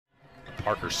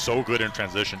Parker's so good in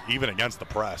transition, even against the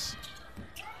press.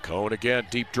 Cone again,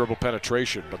 deep dribble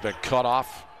penetration, but then cut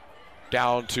off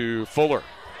down to Fuller.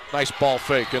 Nice ball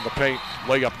fake in the paint,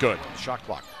 layup good. Shot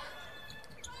clock.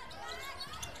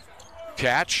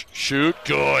 Catch, shoot,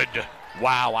 good.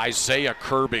 Wow, Isaiah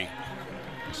Kirby.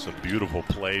 It's a beautiful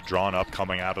play drawn up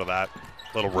coming out of that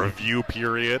little review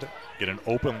period. Get an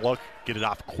open look, get it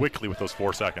off quickly with those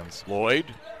 4 seconds. Lloyd,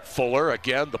 Fuller,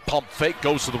 again, the pump fake,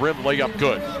 goes to the rim, layup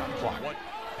good.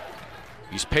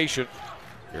 He's patient.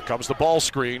 Here comes the ball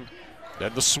screen,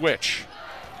 then the switch.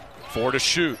 4 to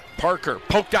shoot. Parker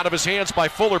poked out of his hands by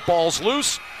Fuller, ball's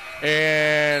loose,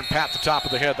 and pat the top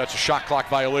of the head. That's a shot clock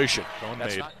violation. Cone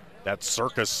made that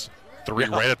circus three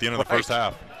right at the end of the first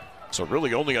half. So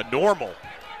really only a normal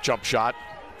jump shot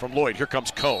from Lloyd. Here comes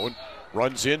Cone,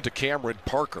 runs into Cameron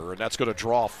Parker, and that's going to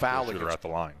draw a foul. At the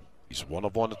line. He's 1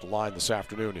 of 1 at the line this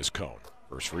afternoon is Cone.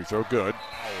 First free throw good.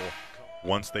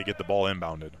 Once they get the ball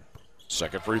inbounded.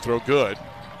 Second free throw good.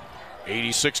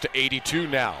 86-82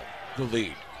 now, the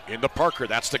lead. Into Parker,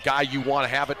 that's the guy you want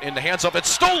to have it in the hands of. It's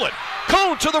stolen.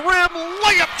 Cone to the rim,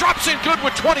 layup drops in good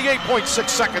with 28.6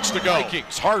 seconds to go.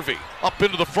 Vikings, Harvey up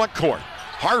into the front court.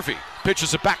 Harvey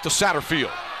pitches it back to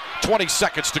Satterfield. 20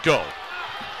 seconds to go.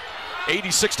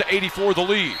 86-84 the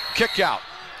lead. Kick out.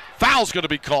 Foul's going to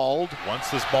be called. Once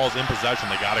this ball's in possession,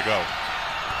 they got to go.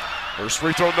 First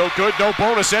free throw no good, no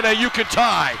bonus. NAU can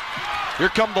tie. Here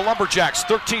come the Lumberjacks,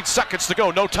 13 seconds to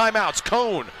go, no timeouts.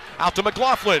 Cone out to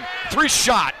McLaughlin, 3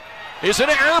 shot is an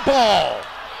air ball.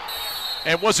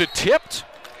 And was it tipped?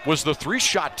 Was the 3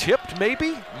 shot tipped,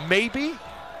 maybe? Maybe.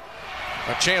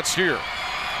 A chance here,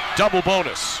 double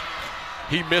bonus.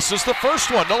 He misses the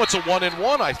first one. No, it's a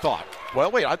 1-and-1, I thought.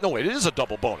 Well, wait, no, it is a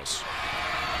double bonus.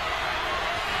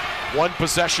 1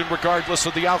 possession regardless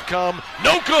of the outcome.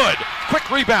 No good. Quick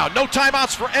rebound. No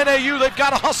timeouts for NAU. They've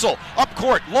got to hustle. Up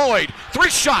court, Lloyd. 3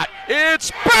 shot.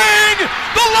 It's bang!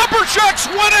 The Lumberjacks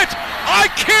win it! I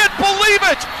can't believe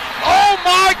it! Oh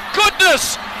my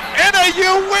goodness!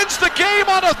 NAU wins the game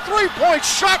on a 3-point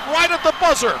shot right at the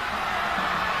buzzer.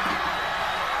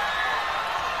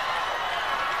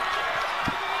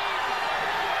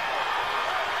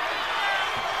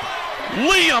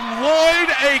 Liam Lloyd,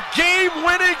 a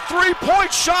game-winning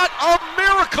 3-point shot, a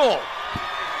miracle.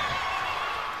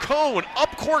 Cone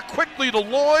up court quickly to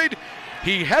Lloyd.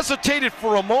 He hesitated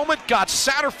for a moment, got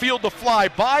Satterfield to fly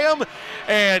by him,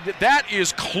 and that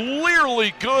is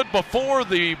clearly good before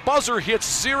the buzzer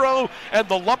hits 0, and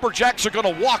the Lumberjacks are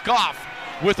going to walk off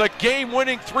with a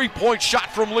game-winning 3-point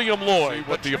shot from Liam Lloyd.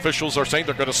 What the officials are saying,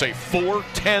 they're going to say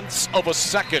 4/10 of a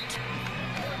second.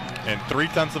 And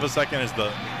 3/10 of a second is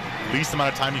the least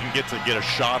amount of time you can get to get a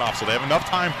shot off, so they have enough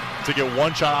time to get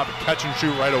 1 shot off and catch and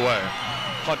shoot right away.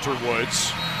 Hunter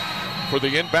Woods for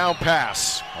the inbound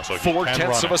pass. So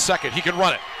 4/10 of a second. He can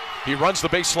run it. He runs the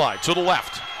baseline to the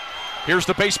left. Here's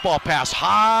the baseball pass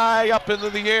high up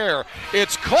into the air.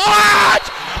 It's caught!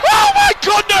 Oh my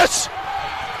goodness!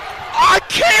 I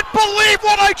can't believe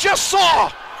what I just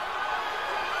saw!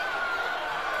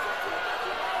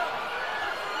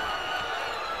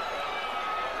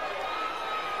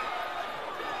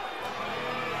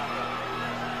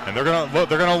 And they're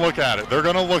gonna look at it. They're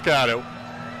gonna look at it.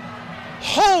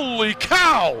 Holy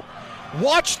cow!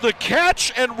 Watch the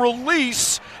catch and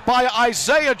release by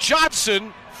Isaiah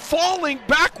Johnson falling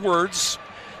backwards.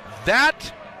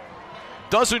 That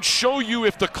doesn't show you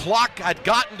if the clock had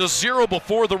gotten to 0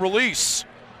 before the release.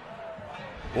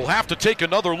 We'll have to take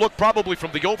another look probably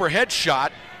from the overhead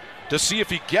shot to see if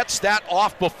he gets that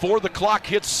off before the clock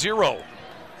hits 0.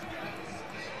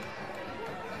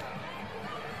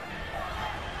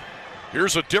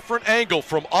 Here's a different angle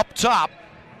from up top.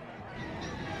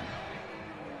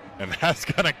 And that's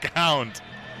gonna count.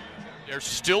 They're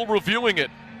still reviewing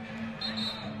it.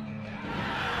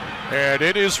 And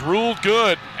it is ruled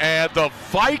good. And the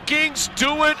Vikings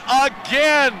do it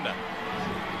again.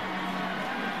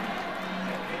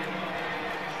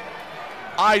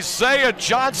 Isaiah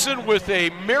Johnson with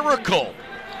a miracle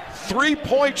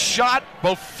 3-point shot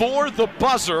before the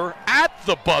buzzer, at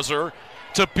the buzzer,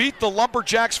 to beat the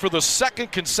Lumberjacks for the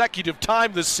 2nd consecutive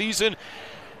time this season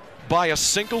by a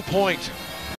single point.